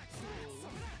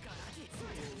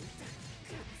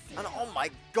 And oh my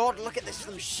god, look at this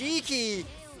from Shiki.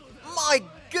 My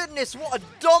goodness, what a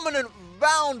dominant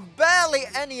round. Barely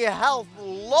any health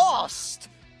lost.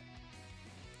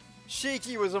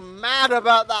 Shiki was mad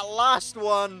about that last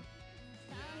one.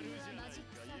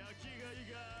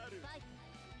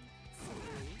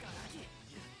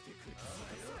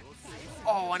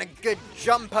 Oh, and a good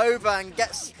jump over and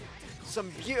gets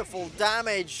some beautiful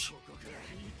damage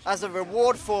as a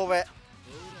reward for it.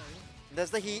 There's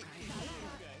the heat.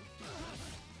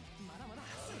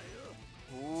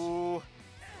 Ooh.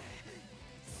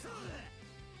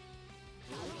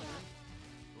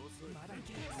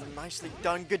 Nicely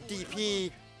done, good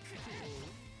DP.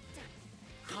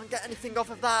 Can't get anything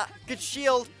off of that. Good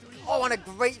shield. Oh, and a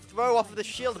great throw off of the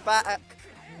shield back.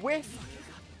 Whiff.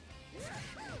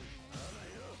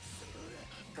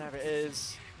 There it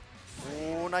is.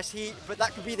 Oh, nice heat, but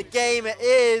that could be the game. It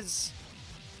is.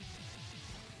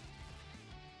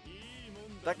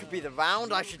 That could be the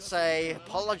round, I should say.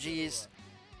 Apologies.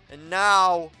 And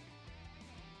now,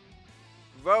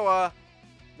 Roa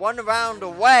 1 round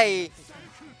away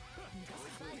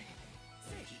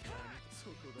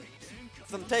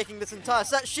from taking this entire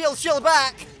set. Shield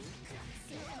back!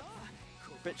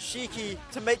 But Shiki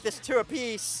to make this 2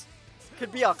 apiece.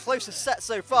 Could be our closest set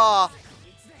so far.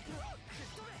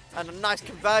 And a nice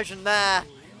conversion there.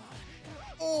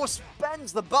 Oh,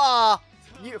 spends the bar.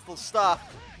 Beautiful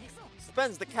stuff.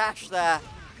 Spends the cash there.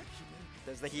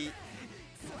 There's the heat.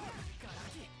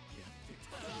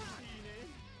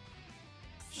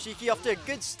 Shiki off to a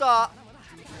good start.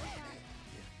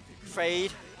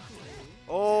 Fade.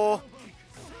 Oh.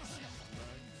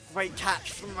 Great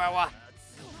catch from Roa.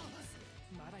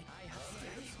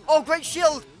 Oh, great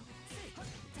shield.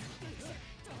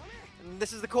 And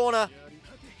this is the corner.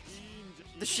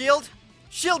 The shield.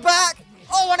 Shield back.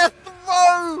 Oh, and a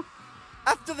throw.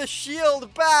 After the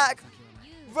shield back.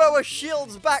 Roa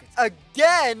shields back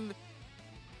again.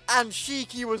 And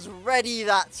Shiki was ready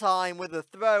that time with a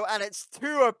throw. And it's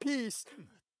 2 apiece.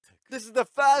 This is the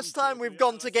first time we've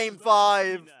gone to game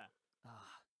 5.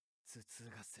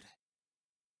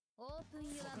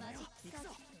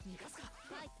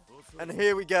 And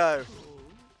here we go.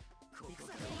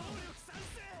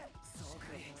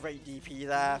 Great DP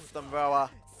there from Roa.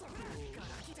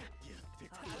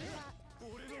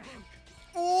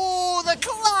 Ooh, the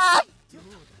clap!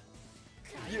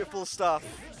 Beautiful stuff.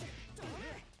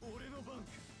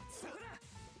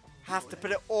 Have to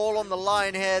put it all on the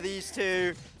line here, these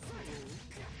two.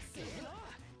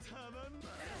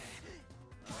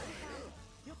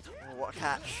 Oh, what a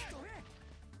catch.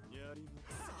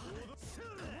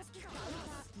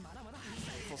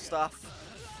 Beautiful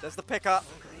stuff. There's the pickup.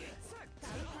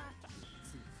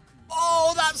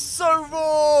 Oh, that's so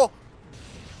raw!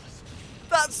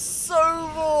 That's so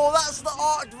raw! That's the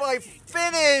Arc Drive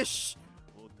finish!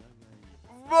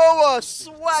 Roa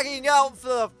swagging out for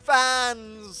the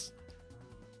fans!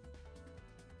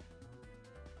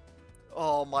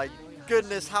 Oh my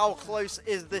goodness, how close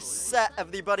is this set,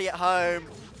 everybody at home?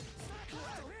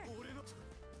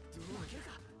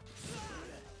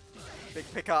 Big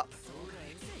pickup.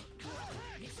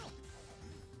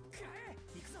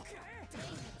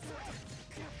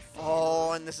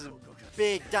 Oh, and this is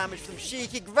big damage from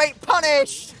Shiki. Great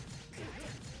punish!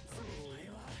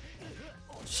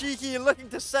 Shiki looking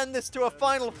to send this to a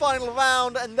final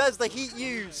round, and there's the heat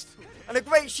used. And a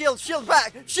great shield. Shield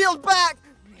back! Shield back!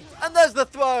 And there's the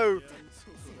throw.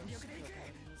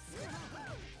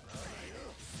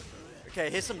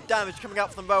 Okay, here's some damage coming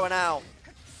out from Roa now.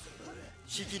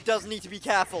 Shiki does need to be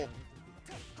careful.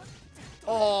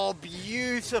 Oh,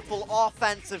 beautiful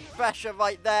offensive pressure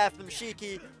right there from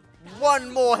Shiki.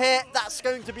 1 more hit, that's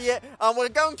going to be it. And we're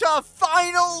going to our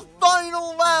final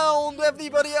round,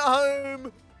 everybody at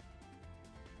home.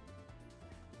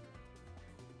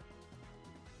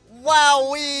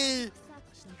 Wowee!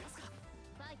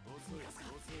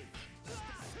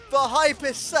 The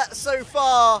hypest set so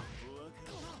far.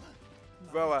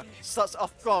 Roa starts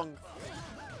off strong.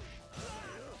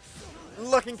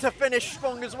 Looking to finish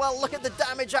strong as well. Look at the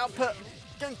damage output.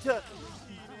 Going to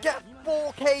get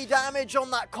 4k damage on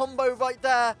that combo right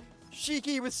there.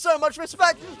 Shiki with so much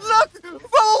respect. Look! Roa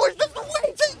was just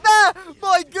waiting there!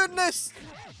 My goodness!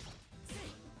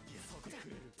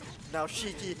 Now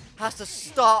Shiki has to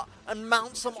start and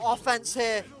mount some offense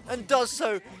here, and does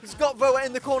so. He's got Roa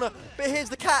in the corner, but here's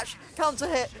the catch. Counter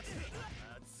hit.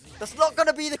 That's not going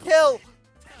to be the kill.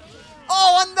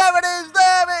 Oh, and there it is!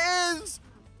 There it is!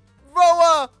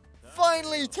 Roa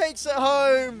finally takes it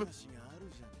home.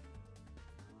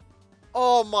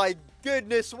 Oh my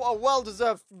goodness, what a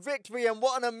well-deserved victory, and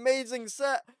what an amazing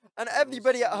set. And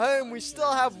everybody at home, we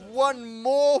still have 1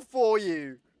 more for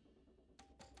you.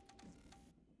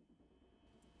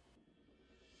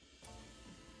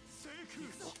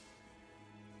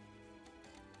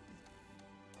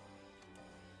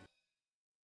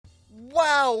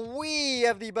 Wowee,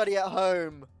 everybody at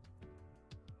home.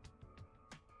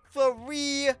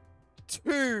 3-2.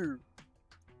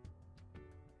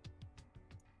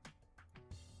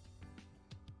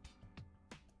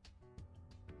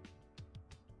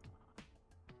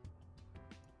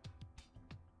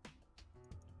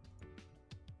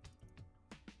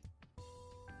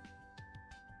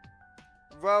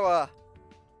 Roa.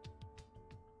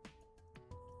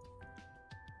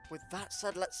 With that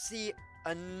said, let's see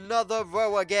another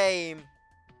Roa game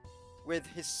with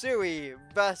Hisui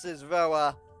versus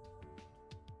Roa.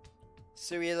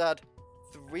 Hisui has had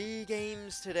 3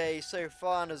 games today so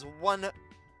far and has won.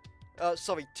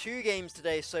 2 games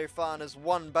today so far and has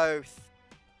won both.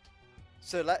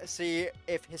 So let's see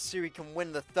if Hisui can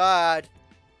win the 3rd.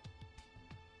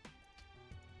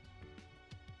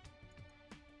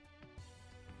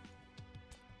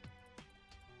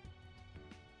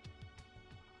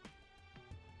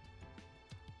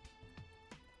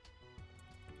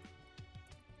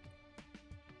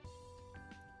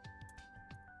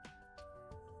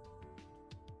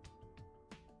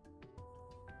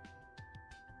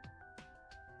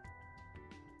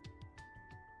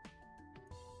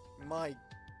 My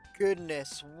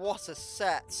goodness, what a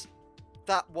set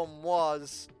that one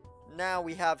was. Now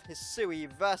we have Hisui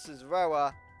versus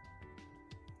Roa.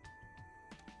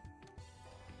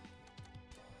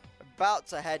 About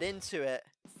to head into it.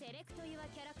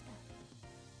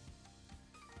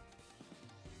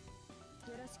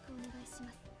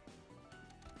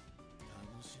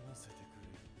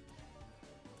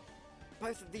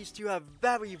 Both of these two have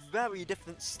very, very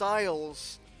different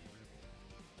styles.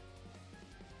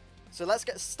 So let's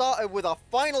get started with our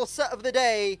final set of the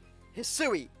day,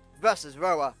 Hisui versus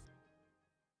Roa.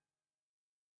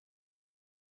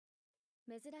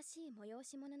 珍しい催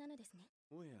し物なのですね。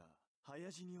おや、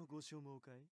早死にをご所望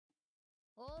かい？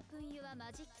オープンユア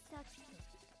マジックサーキッ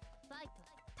ト。ファイト、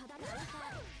ただのアルフ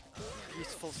ァ。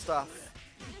 Beautiful stuff.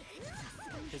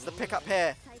 Here's the pickup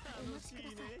here.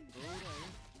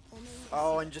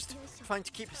 Oh, and just trying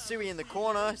to keep Hisui in the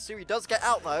corner. Hisui does get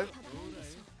out though.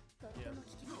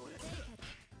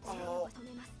 Oh.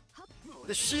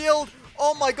 The shield!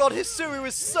 Oh my god, Hisui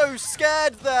was so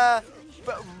scared there!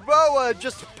 But Roa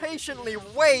just patiently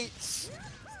waits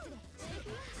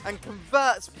and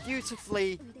converts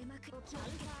beautifully.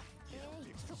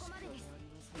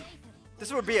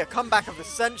 This would be a comeback of the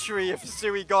century if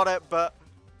Hisui got it, but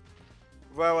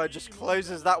Roa just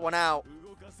closes that one out.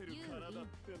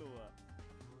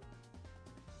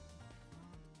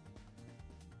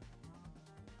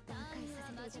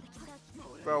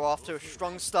 Roa off to a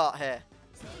strong start here.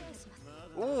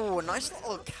 Ooh, nice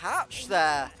little catch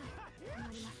there.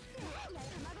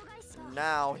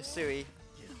 Now Hisui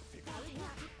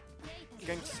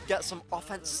going to get some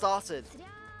offense started.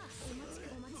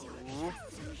 Ooh.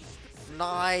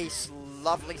 Nice,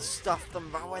 lovely stuff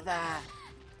from Roa there.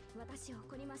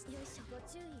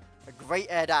 A great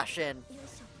air dash in.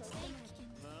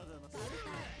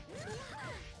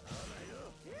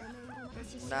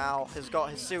 Now has got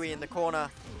Hisui in the corner.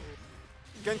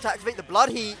 Going to activate the blood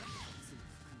heat.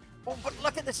 Oh, but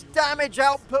look at this damage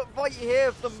output right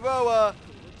here from Roa.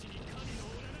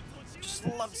 Just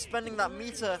love spending that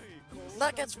meter.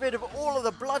 That gets rid of all of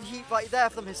the blood heat right there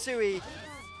from Hisui.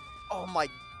 Oh my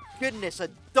goodness, a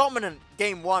dominant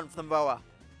game one from Roa.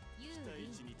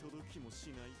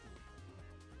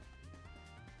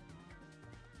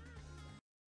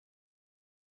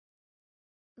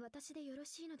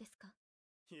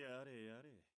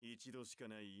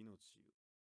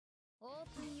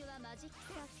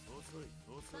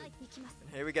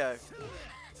 Here we go.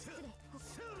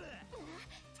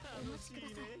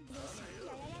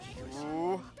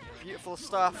 Ooh, beautiful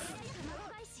stuff.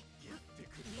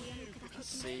 Let's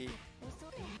see.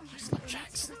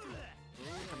 Slapjacks.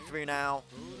 Come through now.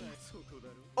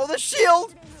 Oh, the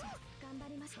shield!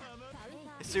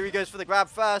 Hisui goes for the grab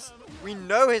first. We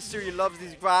know Hisui loves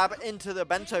these grab into the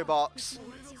bento box.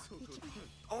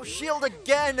 Oh, shield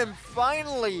again, and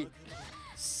finally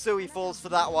Hisui falls for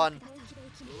that one.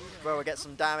 Roa gets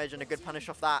some damage and a good punish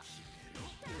off that.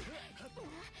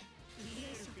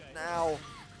 Now,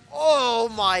 oh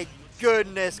my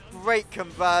goodness, great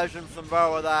conversion from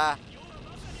Roa there.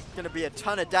 Gonna be a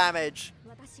ton of damage.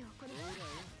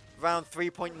 Around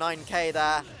 3.9k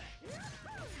there.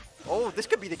 Oh, this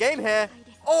could be the game here.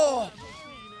 Oh,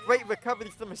 great recovery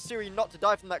from Hisui not to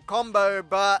die from that combo,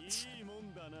 but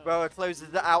Roa closes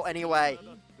it out anyway.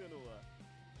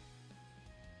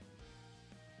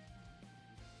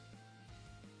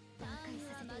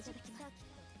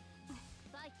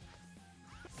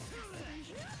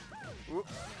 Ooh.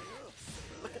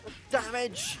 Look at the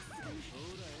damage.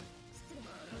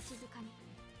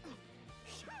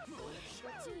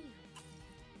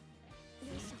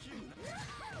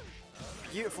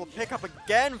 Beautiful pickup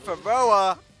again for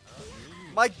Roa.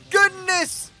 My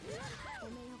goodness!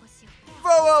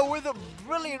 Roa with a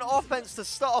brilliant offense to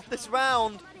start off this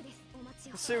round.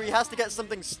 Hisui has to get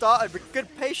something started with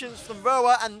good patience from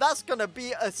Roa, and that's going to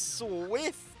be a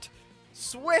swift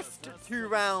 2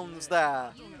 rounds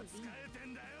there.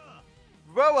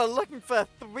 Roa looking for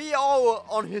 3-0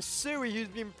 on Hisui, who's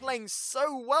been playing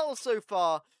so well so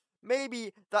far.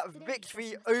 Maybe that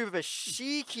victory over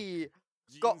Shiki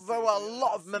got Roa a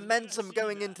lot of momentum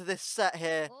going into this set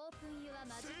here.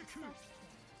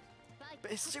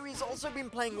 But Hisui's also been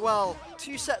playing well.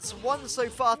 2 sets won so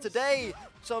far today,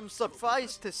 so I'm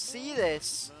surprised to see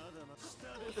this.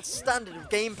 The standard of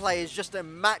gameplay is just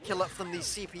immaculate from these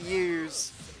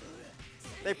CPUs.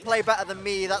 They play better than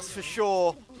me, that's for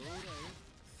sure.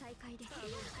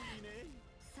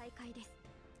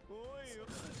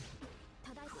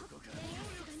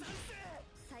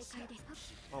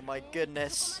 Oh my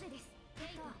goodness.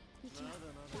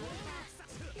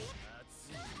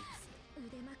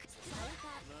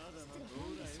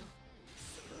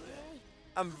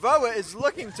 And Roa is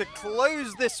looking to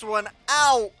close this one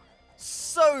out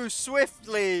so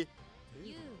swiftly.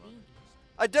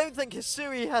 I don't think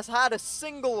Hisui has had a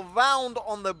single round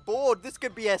on the board. This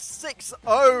could be a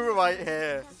 6-0 right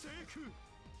here.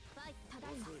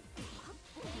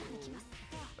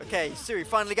 Okay, Hisui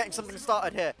finally getting something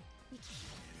started here.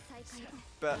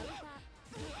 But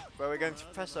we're going to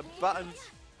press a button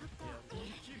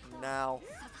now.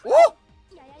 Woo!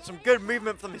 Some good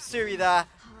movement from Hisui there.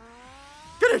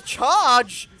 Gonna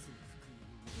charge!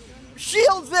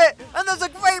 Shields it! And there's a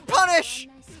great punish!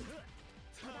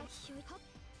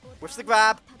 Whiffs the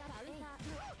grab.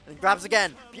 And grabs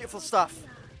again. Beautiful stuff.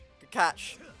 Good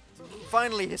catch.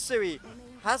 Finally, Hisui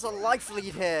has a life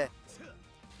lead here.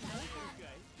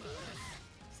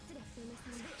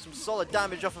 Some solid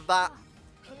damage off of that.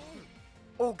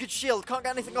 Oh, good shield. Can't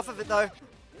get anything off of it, though.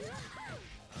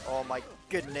 Oh, my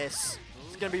goodness.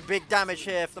 It's going to be big damage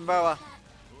here from Roa.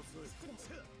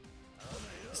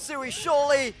 Hisui,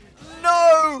 surely.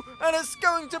 No! And it's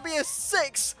going to be a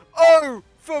 6-0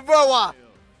 for Roa.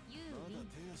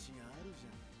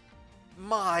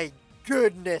 My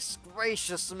goodness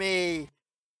gracious me.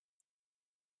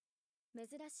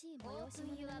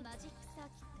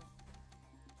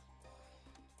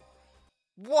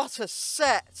 What a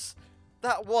set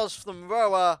that was from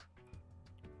Roa.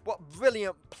 What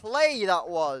brilliant play that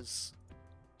was.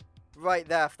 Right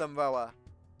there from Roa.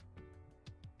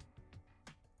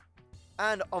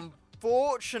 And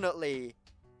unfortunately,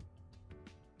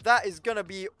 that is going to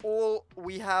be all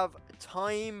we have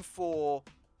time for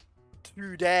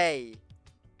today.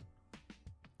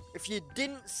 If you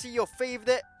didn't see your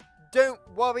favorite, don't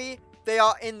worry. They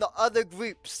are in the other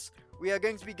groups. We are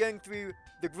going to be going through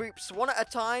the groups one at a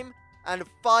time and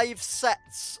 5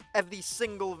 sets every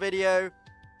single video.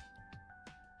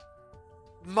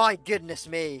 My goodness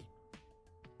me.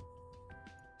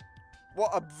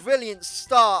 What a brilliant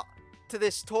start to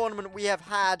this tournament we have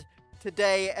had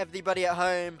today, everybody at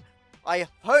home. I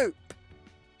hope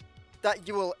that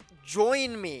you will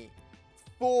join me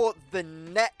for the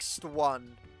next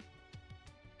one.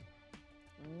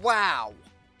 Wow.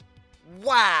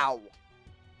 Wow.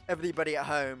 Everybody at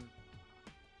home.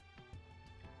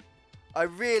 I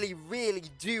really, really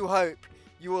do hope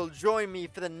you will join me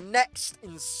for the next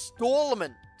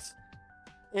installment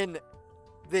in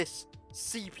this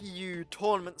CPU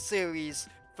tournament series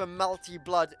for Melty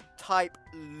Blood type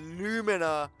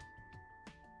Lumina.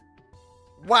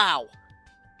 Wow.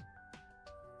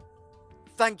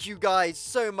 Thank you guys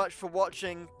so much for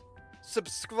watching.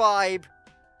 Subscribe.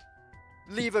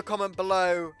 Leave a comment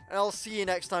below. And I'll see you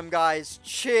next time, guys.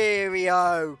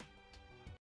 Cheerio.